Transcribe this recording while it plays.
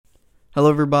Hello,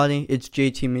 everybody. It's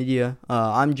JT Media.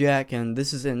 I'm Jack, and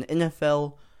this is an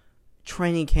NFL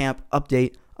training camp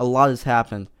update. A lot has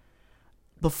happened.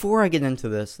 Before I get into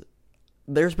this,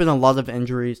 there's been a lot of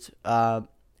injuries, and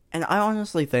I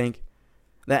honestly think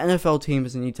that NFL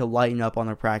teams need to lighten up on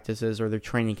their practices or their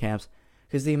training camps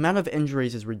because the amount of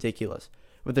injuries is ridiculous.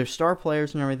 With their star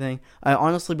players and everything, I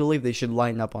honestly believe they should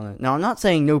lighten up on it. Now, I'm not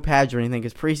saying no pads or anything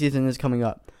because preseason is coming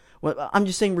up. I'm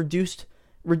just saying reduce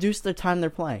the time they're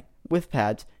playing with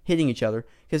pads, hitting each other,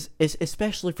 because it's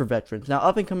especially for veterans. Now,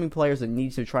 up-and-coming players that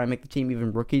need to try and make the team,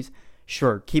 even rookies,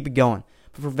 sure, keep it going.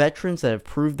 But for veterans that have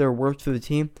proved their worth to the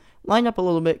team, line up a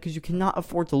little bit because you cannot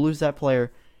afford to lose that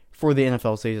player for the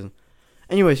NFL season.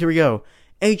 Anyways, here we go.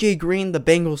 A.J. Green, the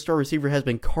Bengals star receiver, has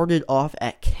been carted off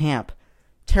at camp.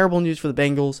 Terrible news for the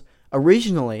Bengals.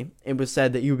 Originally, it was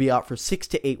said that he would be out for 6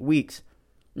 to 8 weeks.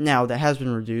 Now, that has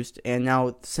been reduced, and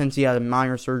now, since he had a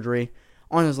minor surgery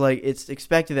on his leg, it's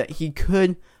expected that he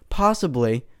could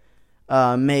possibly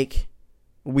make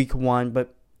week 1,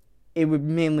 but it would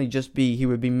mainly just be he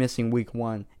would be missing week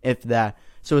 1, if that.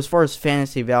 So as far as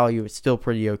fantasy value, it's still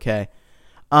pretty okay.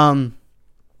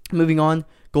 Moving on,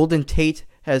 Golden Tate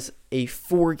has a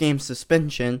 4-game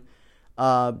suspension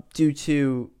due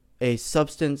to a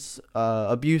substance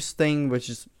abuse thing, which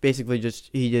is basically just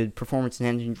he did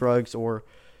performance-enhancing drugs or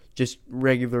just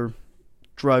regular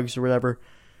drugs or whatever.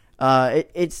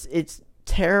 It's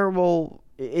terrible.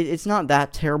 It's not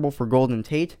that terrible for Golden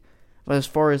Tate, but as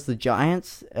far as the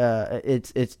Giants,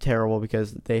 it's terrible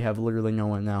because they have literally no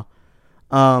one now.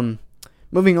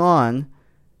 Moving on,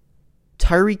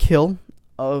 Tyreek Hill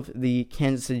of the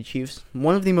Kansas City Chiefs,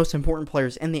 one of the most important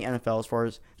players in the NFL as far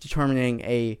as determining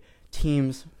a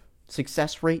team's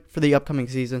success rate for the upcoming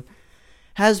season,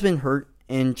 has been hurt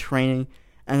in training,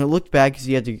 and it looked bad because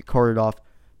he had to get carted off.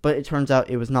 But it turns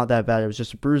out it was not that bad. It was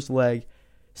just a bruised leg.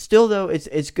 Still, though,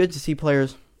 it's good to see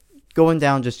players going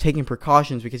down, just taking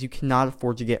precautions because you cannot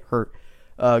afford to get hurt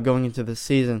going into the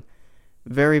season.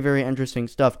 Very, very interesting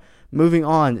stuff. Moving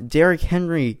on, Derrick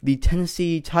Henry, the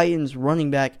Tennessee Titans running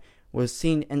back, was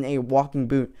seen in a walking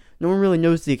boot. No one really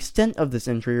knows the extent of this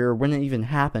injury or when it even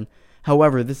happened.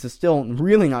 However, this is still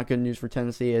really not good news for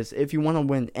Tennessee, as if you want to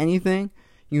win anything,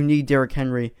 you need Derrick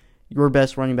Henry, your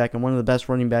best running back and one of the best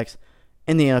running backs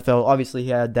in the NFL. Obviously, he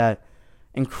had that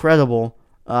incredible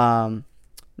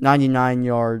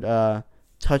 99-yard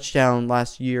touchdown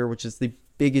last year, which is the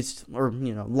biggest or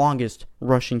longest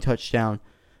rushing touchdown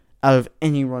out of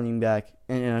any running back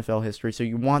in NFL history. So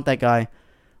you want that guy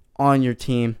on your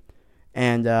team.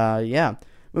 And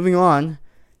moving on.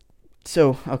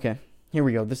 So okay, here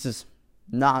we go. This is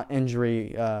not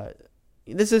injury.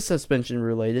 This is suspension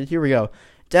related. Here we go.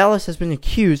 Dallas has been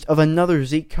accused of another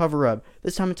Zeke cover-up.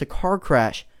 This time it's a car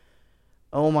crash.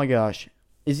 Oh my gosh.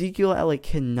 Ezekiel Elliott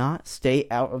cannot stay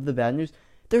out of the bad news.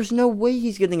 There's no way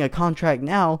he's getting a contract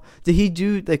now. Did he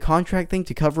do the contract thing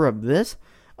to cover up this?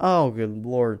 Oh, good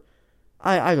Lord.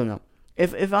 I don't know.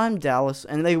 If I'm Dallas,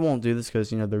 and they won't do this because,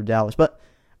 they're Dallas, but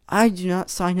I do not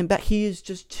sign him back. He is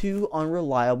just too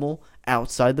unreliable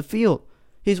outside the field.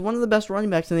 He's one of the best running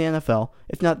backs in the NFL,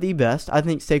 if not the best. I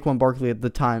think Saquon Barkley at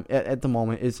the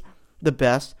moment is the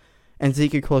best, and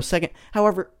Zeke close second.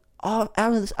 However,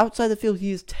 outside the field,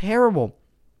 he is terrible.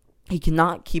 He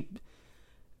cannot keep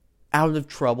out of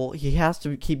trouble. He has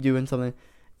to keep doing something.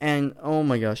 And oh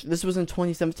my gosh, this was in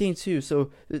 2017 too. So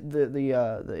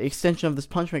the extension of this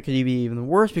punishment could be even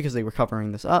worse because they were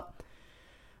covering this up.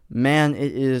 Man,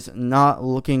 it is not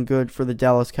looking good for the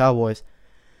Dallas Cowboys.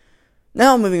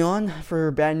 Now, moving on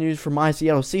for bad news for my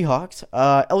Seattle Seahawks.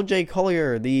 L.J.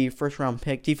 Collier, the first-round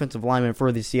pick defensive lineman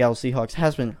for the Seattle Seahawks,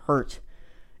 has been hurt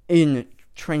in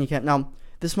training camp. Now,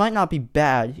 this might not be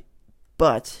bad,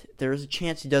 but there is a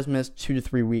chance he does miss 2 to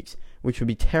 3 weeks, which would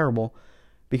be terrible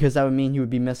because that would mean he would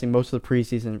be missing most of the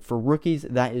preseason. For rookies,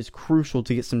 that is crucial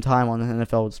to get some time on the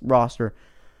NFL's roster.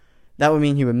 That would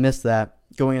mean he would miss that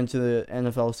going into the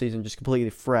NFL season just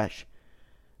completely fresh.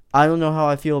 I don't know how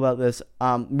I feel about this.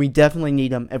 We definitely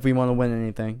need him if we want to win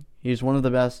anything. He's one of the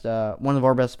best, one of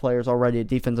our best players already at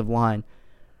defensive line.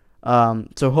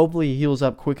 So hopefully he heals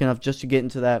up quick enough just to get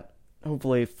into that,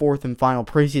 hopefully, 4th and final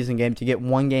preseason game to get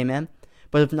 1 game in.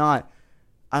 But if not,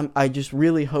 I just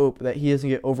really hope that he doesn't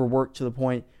get overworked to the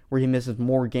point where he misses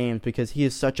more games because he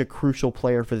is such a crucial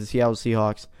player for the Seattle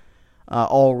Seahawks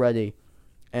already.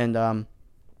 And I'm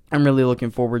really looking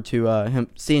forward to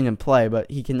seeing him play, but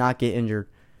he cannot get injured.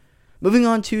 Moving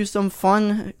on to some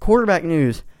fun quarterback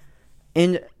news.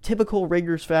 In typical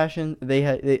Raiders fashion,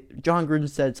 John Gruden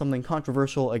said something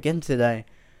controversial again today.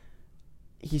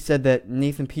 He said that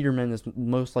Nathan Peterman is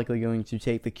most likely going to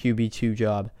take the QB2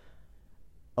 job.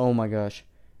 Oh my gosh.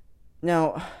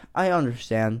 Now, I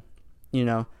understand,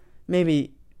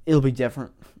 maybe it'll be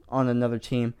different on another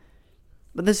team,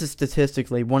 but this is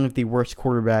statistically one of the worst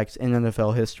quarterbacks in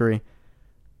NFL history.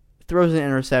 Throws an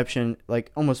interception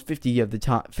like almost 50% of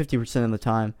the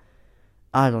time.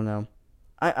 I don't know.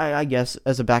 I guess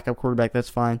as a backup quarterback, that's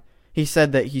fine. He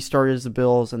said that he started as the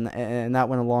Bills, and that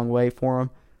went a long way for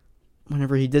him.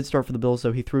 Whenever he did start for the Bills,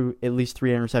 though, he threw at least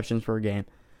 3 interceptions per game.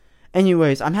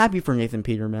 Anyways, I'm happy for Nathan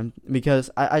Peterman because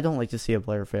I don't like to see a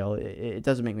player fail. It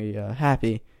doesn't make me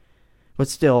happy. But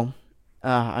still,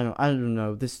 I don't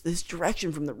know. This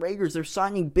direction from the Raiders, they're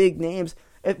signing big names,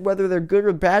 whether they're good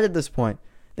or bad at this point.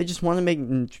 They just want to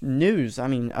make news. I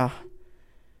mean, I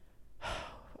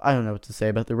don't know what to say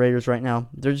about the Raiders right now.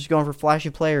 They're just going for flashy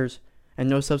players and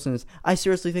no substance. I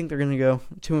seriously think they're going to go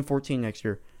 2-14 next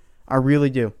year. I really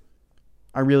do.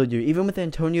 Even with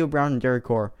Antonio Brown and Derek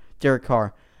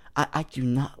Carr, I do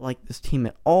not like this team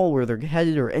at all, where they're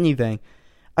headed or anything.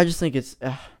 I just think it's,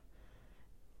 I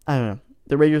don't know.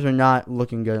 The Raiders are not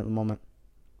looking good at the moment.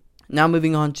 Now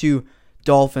moving on to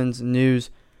Dolphins news.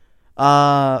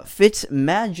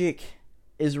 Fitzmagic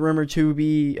is rumored to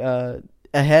be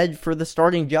ahead for the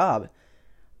starting job.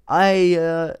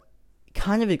 I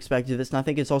kind of expected this, and I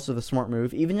think it's also the smart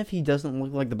move. Even if he doesn't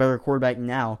look like the better quarterback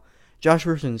now, Josh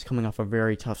Rosen is coming off a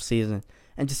very tough season.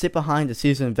 And to sit behind a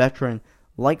seasoned veteran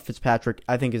like Fitzpatrick,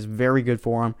 I think is very good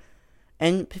for him.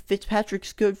 And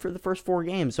Fitzpatrick's good for the first 4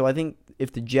 games. So I think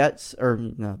if the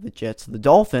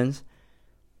Dolphins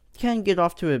can get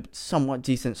off to a somewhat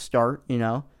decent start, you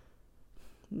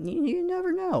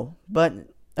never know. But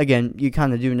again, you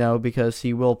kind of do know because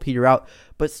he will peter out.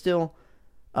 But still,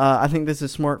 I think this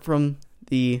is smart from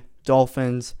the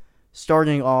Dolphins,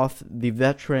 starting off the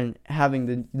veteran,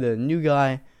 having the new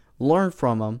guy learn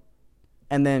from him,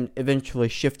 and then eventually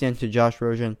shift into Josh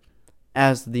Rosen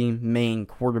as the main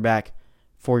quarterback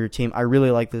for your team. I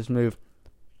really like this move.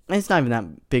 And it's not even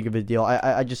that big of a deal.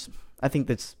 I think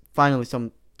that's finally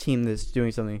some team that's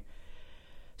doing something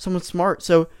somewhat smart.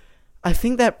 So I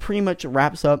think that pretty much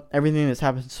wraps up everything that's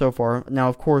happened so far. Now,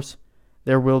 of course,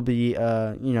 there will be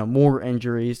more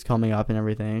injuries coming up and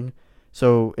everything.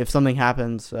 So if something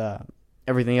happens,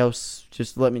 everything else,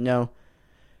 just let me know.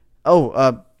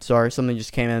 Oh, sorry, something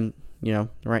just came in,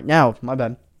 right now. My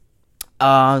bad.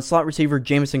 Slot receiver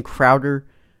Jamison Crowder,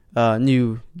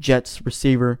 new Jets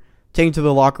receiver, taken to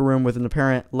the locker room with an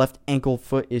apparent left ankle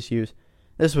foot issues.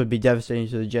 This would be devastating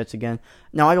to the Jets again.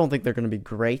 Now, I don't think they're going to be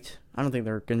great. I don't think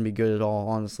they're going to be good at all,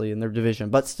 honestly, in their division.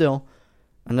 But still,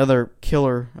 another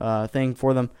killer thing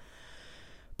for them.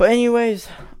 But anyways,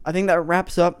 I think that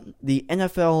wraps up the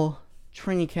NFL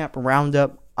training camp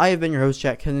roundup. I have been your host,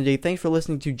 Jack Kennedy. Thanks for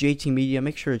listening to JT Media.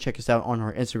 Make sure to check us out on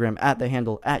our Instagram at the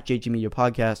handle at JT Media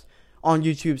Podcast. On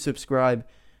YouTube, subscribe,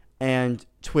 and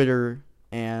Twitter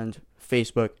and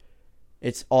Facebook.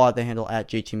 It's all at the handle at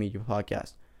JT Media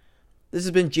Podcast. This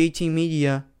has been JT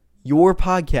Media, your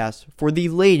podcast for the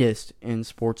latest in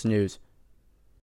sports news.